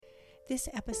This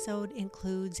episode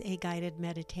includes a guided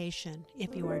meditation.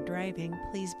 If you are driving,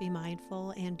 please be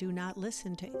mindful and do not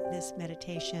listen to this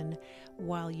meditation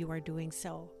while you are doing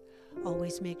so.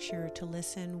 Always make sure to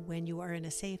listen when you are in a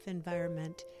safe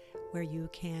environment where you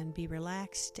can be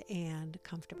relaxed and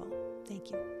comfortable.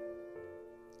 Thank you.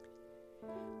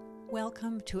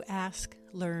 Welcome to Ask,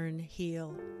 Learn,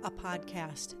 Heal, a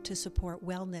podcast to support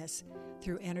wellness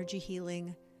through energy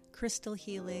healing, crystal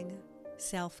healing,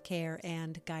 self-care,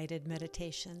 and guided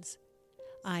meditations.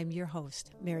 I'm your host,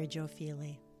 Mary Jo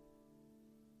Feely.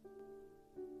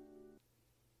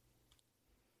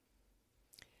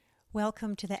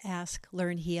 Welcome to the Ask,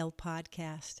 Learn, Heal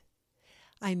podcast.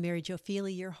 I'm Mary Jo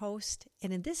Feely, your host,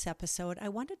 and in this episode, I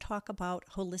want to talk about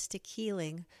holistic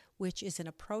healing, which is an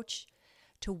approach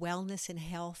to wellness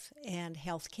and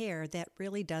health care that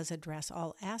really does address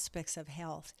all aspects of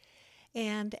health.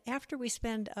 And after we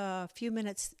spend a few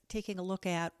minutes taking a look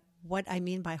at what I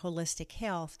mean by holistic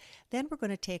health, then we're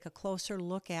going to take a closer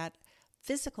look at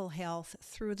physical health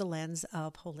through the lens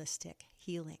of holistic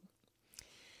healing.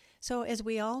 So as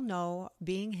we all know,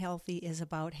 being healthy is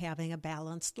about having a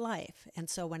balanced life. And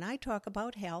so when I talk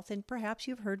about health, and perhaps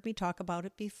you've heard me talk about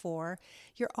it before,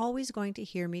 you're always going to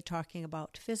hear me talking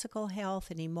about physical health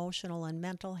and emotional and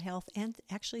mental health and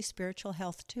actually spiritual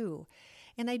health too.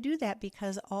 And I do that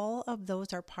because all of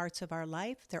those are parts of our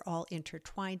life. They're all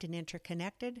intertwined and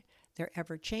interconnected. They're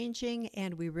ever changing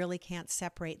and we really can't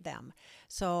separate them.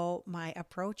 So my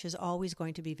approach is always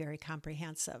going to be very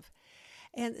comprehensive.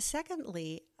 And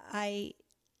secondly, I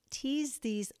tease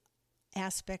these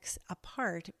aspects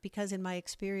apart because in my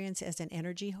experience as an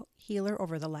energy healer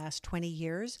over the last 20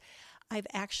 years, I've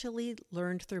actually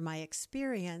learned through my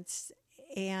experience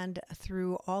and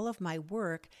through all of my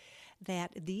work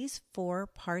that these four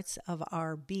parts of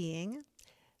our being,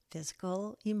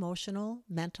 physical, emotional,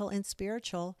 mental, and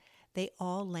spiritual, they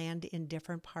all land in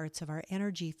different parts of our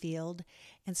energy field.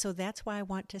 And so that's why I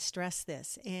want to stress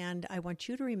this. And I want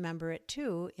you to remember it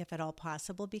too, if at all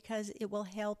possible, because it will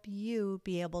help you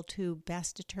be able to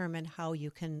best determine how you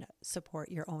can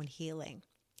support your own healing.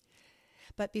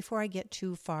 But before I get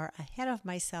too far ahead of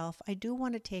myself, I do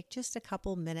want to take just a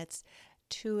couple minutes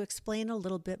to explain a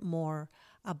little bit more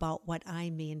about what I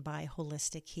mean by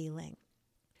holistic healing.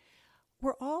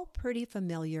 We're all pretty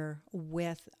familiar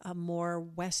with a more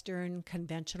Western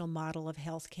conventional model of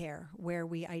healthcare where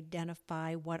we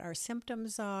identify what our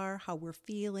symptoms are, how we're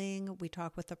feeling, we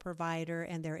talk with the provider,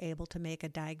 and they're able to make a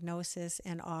diagnosis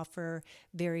and offer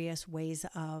various ways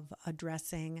of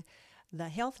addressing the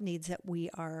health needs that we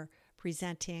are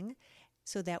presenting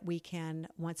so that we can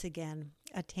once again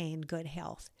attain good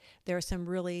health. There are some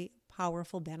really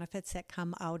powerful benefits that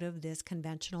come out of this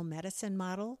conventional medicine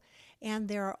model, and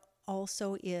there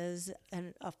also is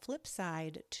a flip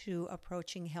side to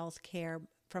approaching healthcare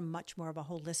from much more of a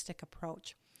holistic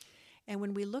approach. And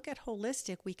when we look at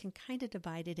holistic, we can kind of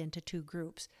divide it into two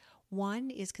groups.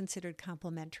 One is considered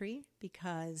complementary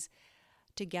because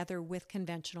together with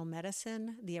conventional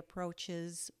medicine, the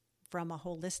approaches from a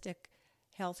holistic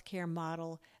healthcare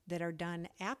model that are done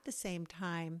at the same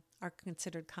time are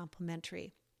considered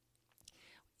complementary.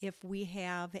 If we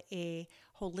have a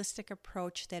holistic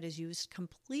approach that is used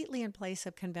completely in place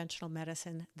of conventional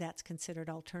medicine, that's considered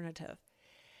alternative.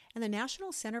 And the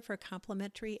National Center for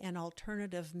Complementary and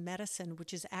Alternative Medicine,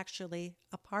 which is actually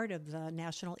a part of the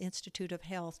National Institute of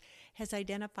Health, has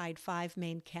identified 5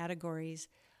 main categories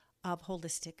of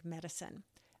holistic medicine: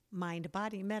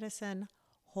 mind-body medicine,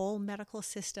 whole medical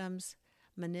systems,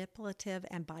 manipulative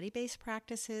and body-based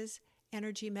practices,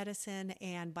 energy medicine,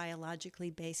 and biologically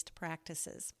based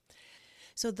practices.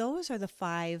 So those are the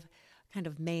 5 kind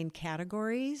of main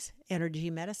categories. Energy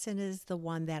medicine is the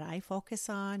one that I focus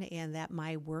on and that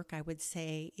my work, I would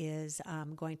say, is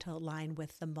going to align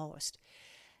with the most.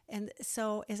 And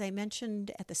so as I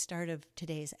mentioned at the start of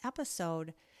today's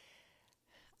episode,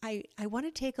 I want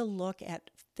to take a look at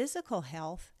physical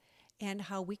health and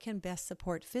how we can best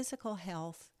support physical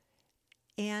health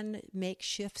and make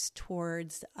shifts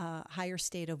towards a higher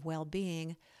state of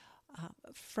well-being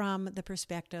from the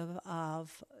perspective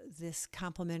of this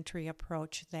complementary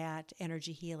approach that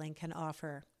energy healing can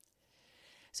offer.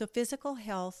 So physical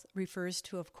health refers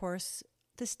to, of course,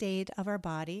 the state of our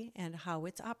body and how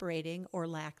it's operating or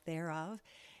lack thereof.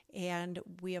 And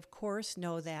we, of course,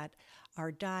 know that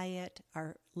our diet,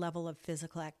 our level of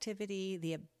physical activity,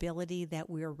 the ability that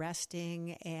we're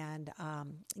resting and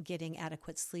getting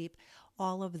adequate sleep,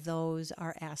 all of those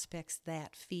are aspects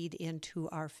that feed into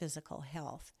our physical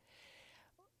health.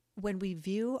 When we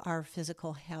view our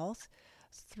physical health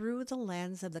through the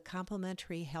lens of the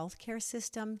complementary healthcare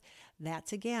system.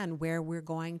 That's again where we're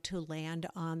going to land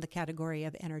on the category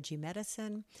of energy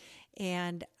medicine.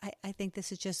 And I think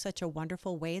this is just such a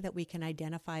wonderful way that we can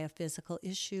identify a physical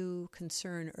issue,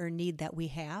 concern, or need that we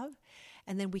have.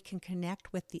 And then we can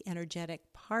connect with the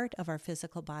energetic part of our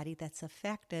physical body that's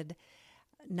affected,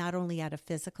 not only at a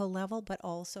physical level, but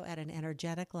also at an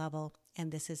energetic level.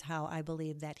 And this is how I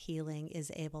believe that healing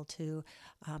is able to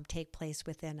take place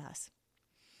within us.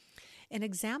 An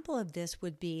example of this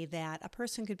would be that a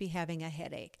person could be having a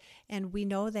headache. And we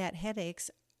know that headaches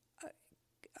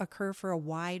occur for a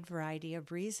wide variety of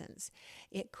reasons.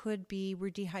 It could be we're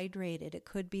dehydrated. It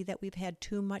could be that we've had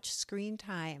too much screen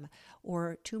time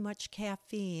or too much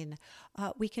caffeine.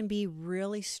 We can be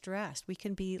really stressed. We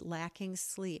can be lacking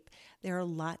sleep. There are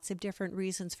lots of different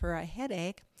reasons for a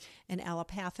headache. An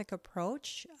allopathic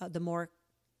approach, the more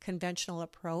conventional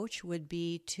approach, would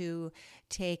be to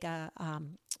take a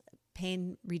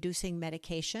pain-reducing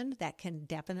medication that can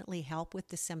definitely help with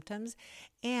the symptoms,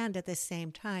 and at the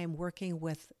same time working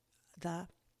with the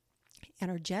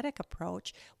energetic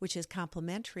approach, which is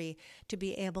complementary, to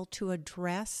be able to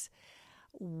address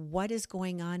what is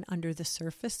going on under the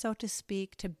surface, so to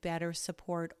speak, to better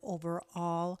support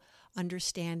overall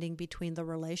understanding between the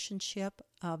relationship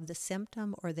of the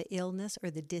symptom or the illness or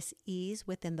the dis-ease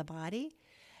within the body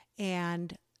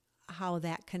and how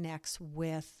that connects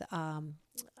with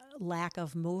lack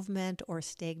of movement or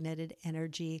stagnated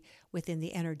energy within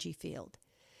the energy field.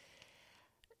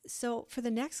 So for the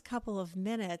next couple of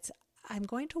minutes, I'm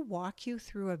going to walk you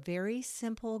through a very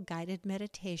simple guided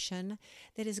meditation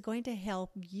that is going to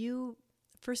help you,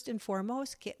 first and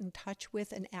foremost, get in touch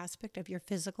with an aspect of your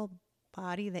physical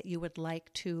body that you would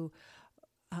like to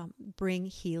bring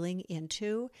healing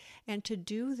into, and to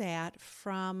do that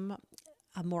from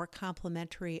a more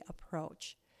complementary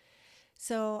approach.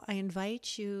 So I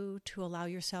invite you to allow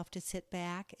yourself to sit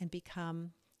back and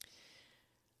become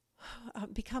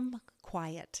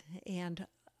quiet, and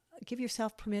give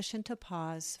yourself permission to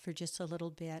pause for just a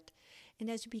little bit. And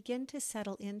as you begin to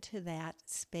settle into that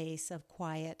space of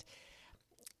quiet,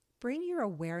 bring your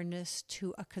awareness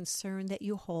to a concern that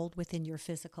you hold within your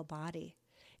physical body.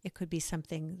 It could be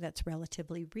something that's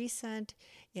relatively recent.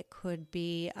 It could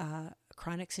be a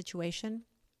chronic situation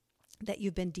that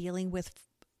you've been dealing with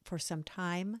for some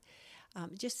time.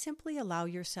 Just simply allow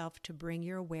yourself to bring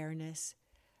your awareness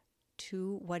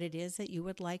to what it is that you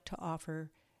would like to offer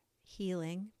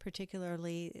healing,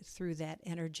 particularly through that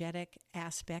energetic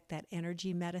aspect, that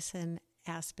energy medicine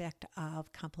aspect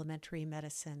of complementary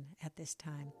medicine at this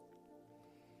time.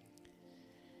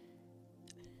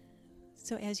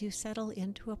 So as you settle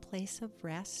into a place of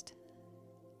rest,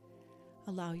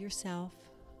 allow yourself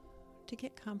to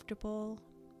get comfortable.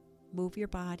 Move your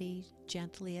body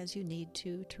gently as you need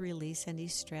to release any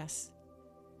stress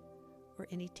or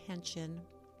any tension.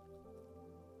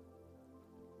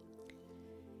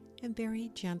 And very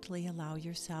gently allow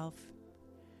yourself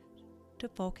to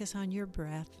focus on your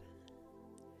breath,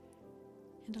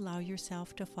 and allow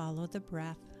yourself to follow the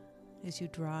breath as you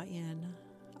draw in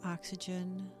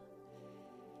oxygen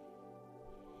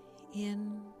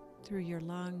in through your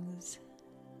lungs,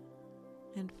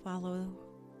 and follow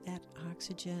that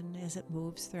oxygen as it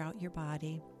moves throughout your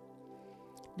body,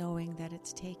 knowing that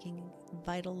it's taking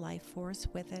vital life force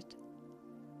with it,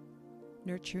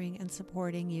 nurturing and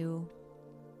supporting you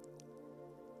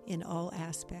in all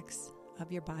aspects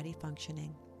of your body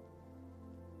functioning.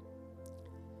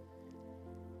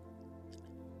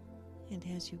 And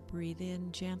as you breathe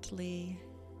in gently,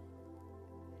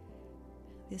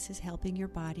 this is helping your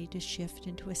body to shift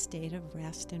into a state of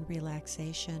rest and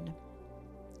relaxation,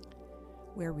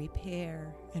 where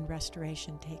repair and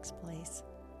restoration takes place.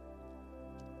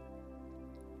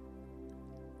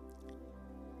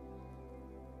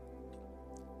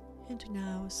 And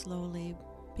now slowly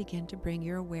begin to bring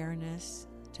your awareness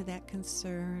to that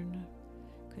concern.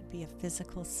 Could be a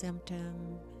physical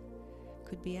symptom,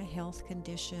 could be a health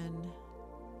condition,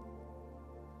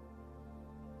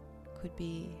 could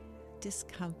be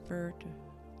discomfort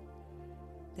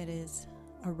that is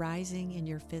arising in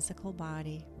your physical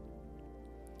body.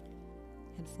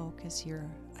 And focus your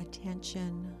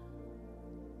attention,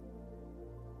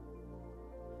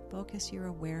 focus your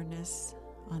awareness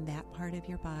on that part of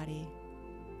your body.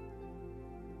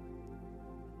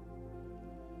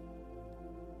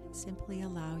 And simply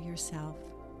allow yourself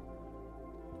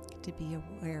to be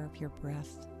aware of your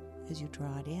breath as you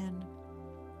draw it in.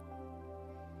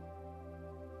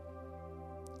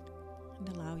 And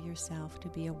allow yourself to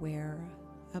be aware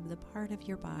of the part of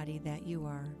your body that you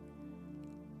are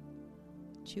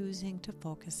choosing to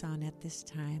focus on at this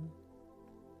time.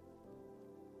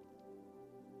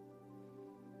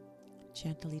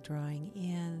 Gently drawing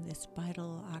in this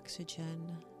vital oxygen,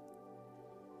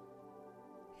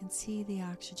 and see the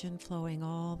oxygen flowing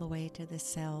all the way to the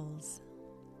cells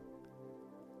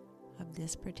of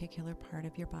this particular part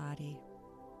of your body,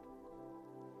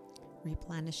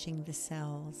 replenishing the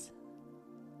cells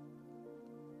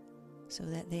so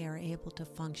that they are able to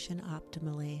function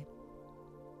optimally.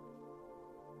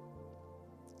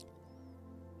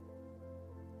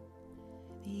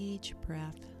 Each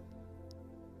breath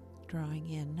drawing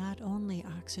in not only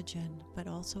oxygen, but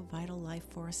also vital life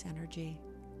force energy.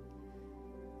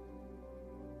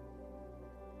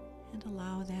 And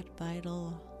allow that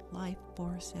vital life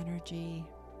force energy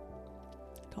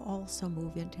to also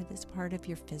move into this part of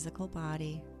your physical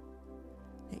body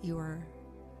that you are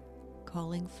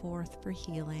calling forth for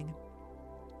healing.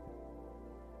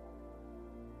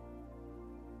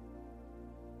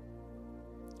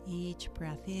 Each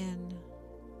breath in,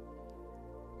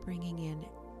 bringing in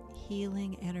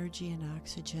healing energy and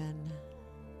oxygen.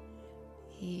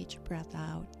 Each breath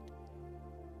out,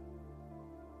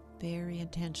 very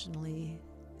intentionally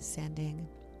sending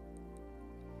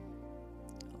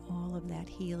all of that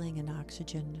healing and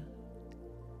oxygen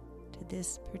to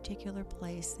this particular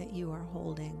place that you are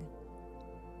holding.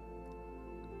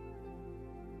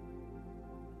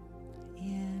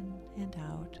 In and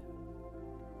out.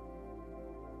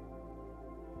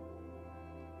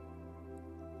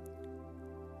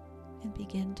 And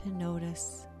begin to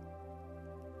notice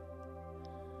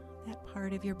that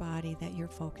part of your body that you're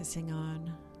focusing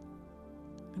on,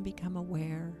 and become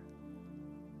aware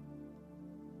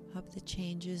of the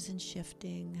changes and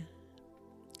shifting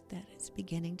that is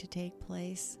beginning to take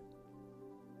place.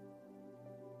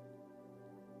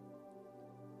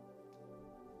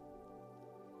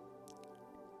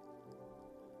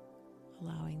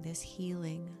 Allowing this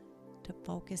healing to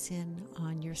focus in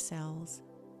on your cells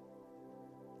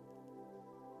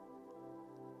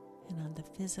and on the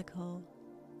physical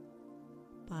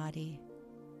body.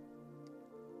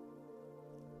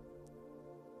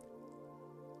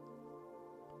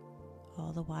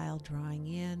 All the while drawing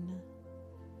in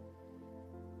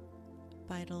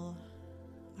vital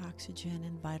oxygen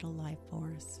and vital life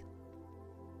force.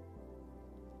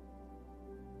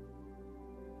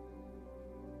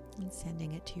 And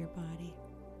sending it to your body.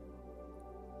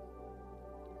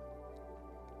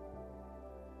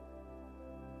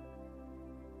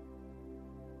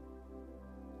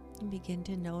 And begin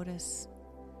to notice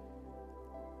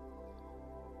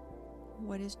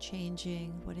what is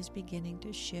changing, what is beginning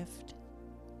to shift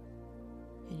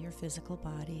in your physical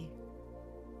body.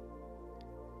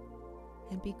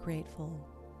 And be grateful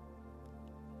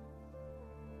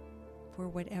for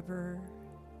whatever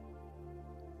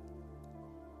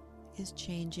is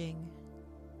changing.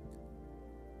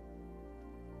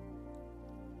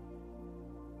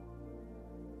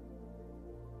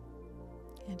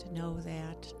 And to know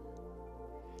that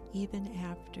even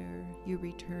after you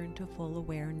return to full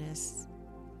awareness,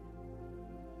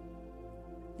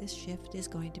 this shift is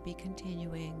going to be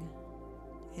continuing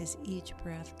as each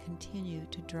breath continues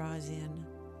to draw in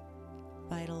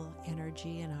vital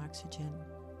energy and oxygen.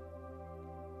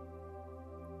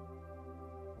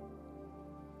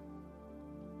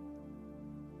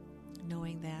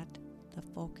 Knowing that the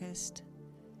focused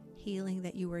healing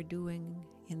that you are doing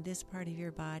in this part of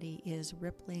your body is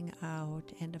rippling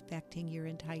out and affecting your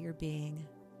entire being.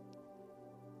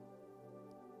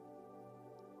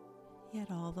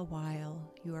 Yet all the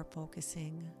while you are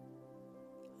focusing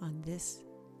on this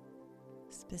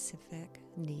specific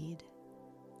need.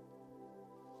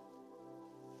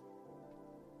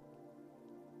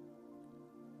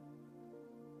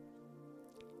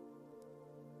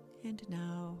 And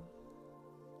now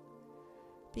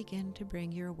begin to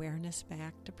bring your awareness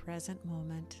back to present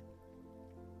moment.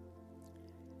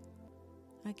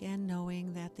 Again,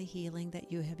 knowing that the healing that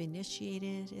you have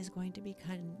initiated is going to be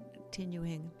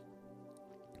continuing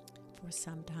for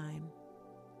some time.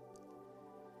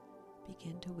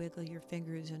 Begin to wiggle your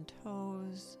fingers and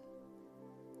toes,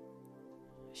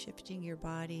 shifting your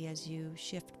body as you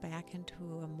shift back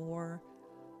into a more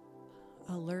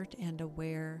alert and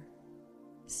aware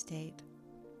state.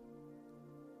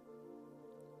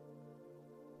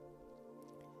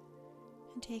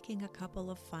 And taking a couple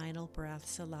of final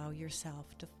breaths, allow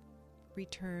yourself to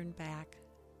return back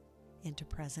into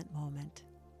present moment.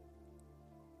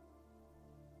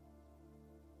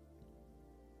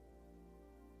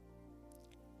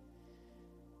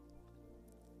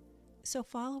 So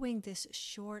following this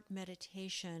short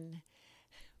meditation,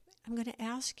 I'm going to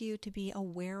ask you to be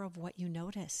aware of what you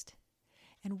noticed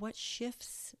and what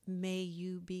shifts may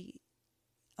you be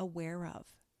aware of.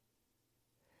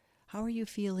 How are you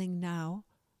feeling now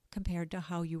compared to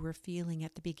how you were feeling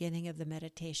at the beginning of the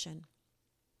meditation?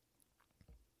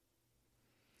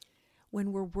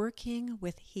 When we're working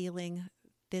with healing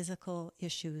physical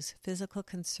issues, physical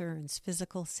concerns,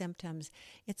 physical symptoms,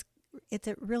 it's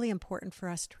really important for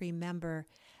us to remember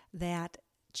that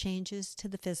changes to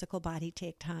the physical body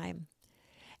take time.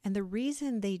 And the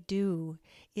reason they do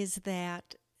is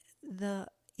that the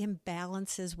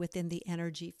imbalances within the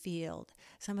energy field,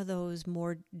 some of those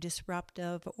more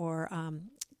disruptive or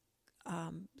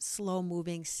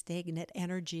slow-moving, stagnant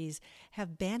energies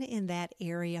have been in that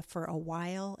area for a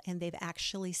while, and they've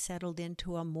actually settled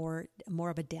into a more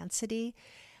of a density,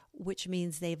 which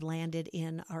means they've landed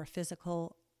in our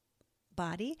physical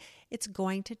body. It's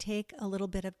going to take a little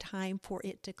bit of time for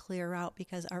it to clear out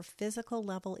because our physical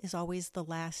level is always the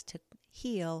last to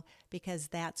heal because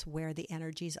that's where the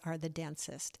energies are the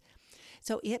densest.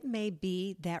 So it may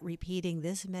be that repeating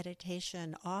this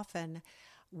meditation often,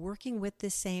 working with the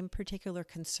same particular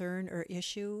concern or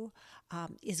issue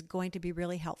is going to be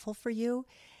really helpful for you.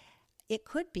 It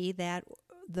could be that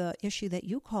the issue that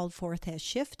you called forth has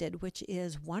shifted, which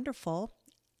is wonderful.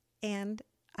 And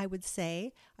I would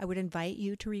invite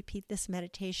you to repeat this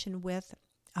meditation with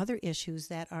other issues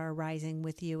that are arising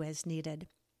with you as needed.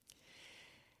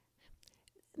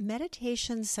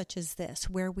 Meditations such as this,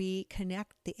 where we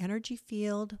connect the energy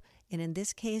field, and in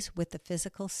this case with the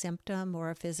physical symptom or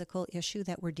a physical issue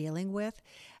that we're dealing with,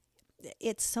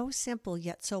 it's so simple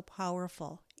yet so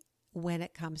powerful when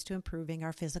it comes to improving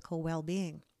our physical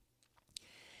well-being.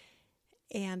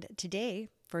 And today,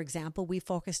 for example, we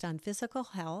focused on physical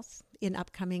health. In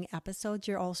upcoming episodes,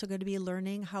 you're also going to be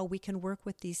learning how we can work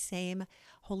with these same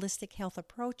holistic health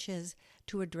approaches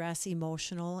to address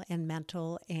emotional and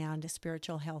mental and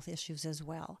spiritual health issues as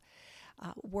well.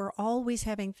 We're always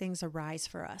having things arise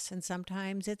for us, and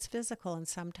sometimes it's physical, and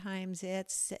sometimes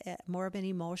it's more of an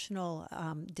emotional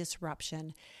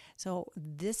disruption. So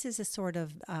this is a sort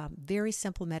of very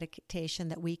simple meditation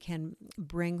that we can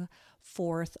bring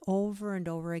forth over and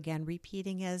over again,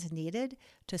 repeating as needed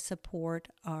to support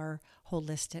our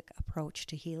holistic approach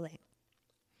to healing.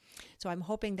 So I'm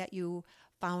hoping that you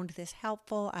found this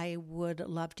helpful. I would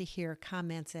love to hear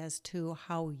comments as to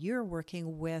how you're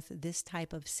working with this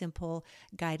type of simple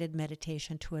guided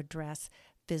meditation to address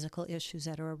physical issues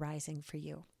that are arising for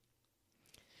you.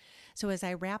 So as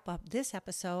I wrap up this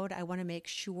episode, I want to make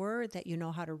sure that you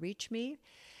know how to reach me.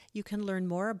 You can learn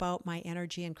more about my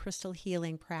energy and crystal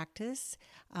healing practice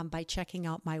by checking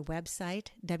out my website,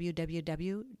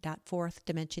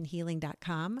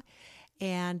 www.fourthdimensionhealing.com.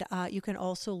 And you can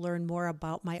also learn more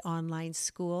about my online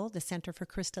school, the Center for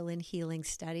Crystalline Healing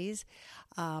Studies,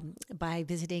 by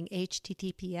visiting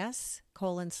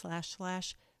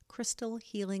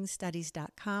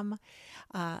https://crystalhealingstudies.com.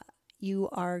 You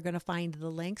are going to find the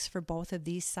links for both of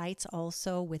these sites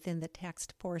also within the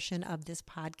text portion of this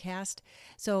podcast.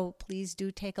 So please do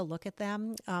take a look at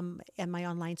them. In my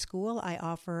online school, I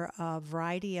offer a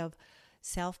variety of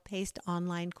self-paced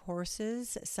online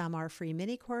courses. Some are free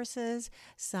mini courses.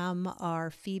 Some are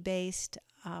fee-based,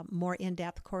 more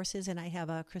in-depth courses. And I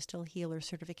have a Crystal Healer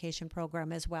certification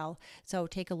program as well. So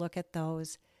take a look at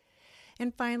those.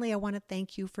 And finally, I want to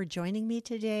thank you for joining me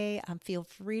today. Feel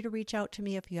free to reach out to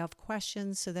me if you have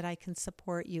questions so that I can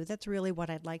support you. That's really what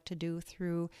I'd like to do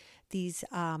through these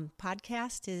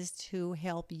podcasts, is to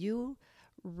help you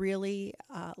really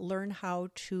learn how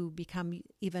to become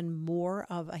even more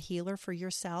of a healer for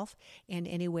yourself. And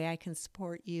any way I can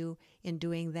support you in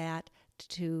doing that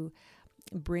to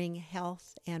bring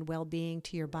health and well-being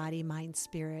to your body, mind,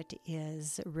 spirit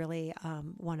is really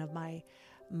one of my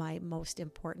most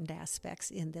important aspects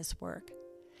in this work.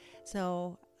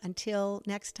 So until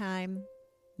next time,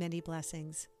 many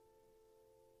blessings.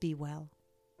 Be well.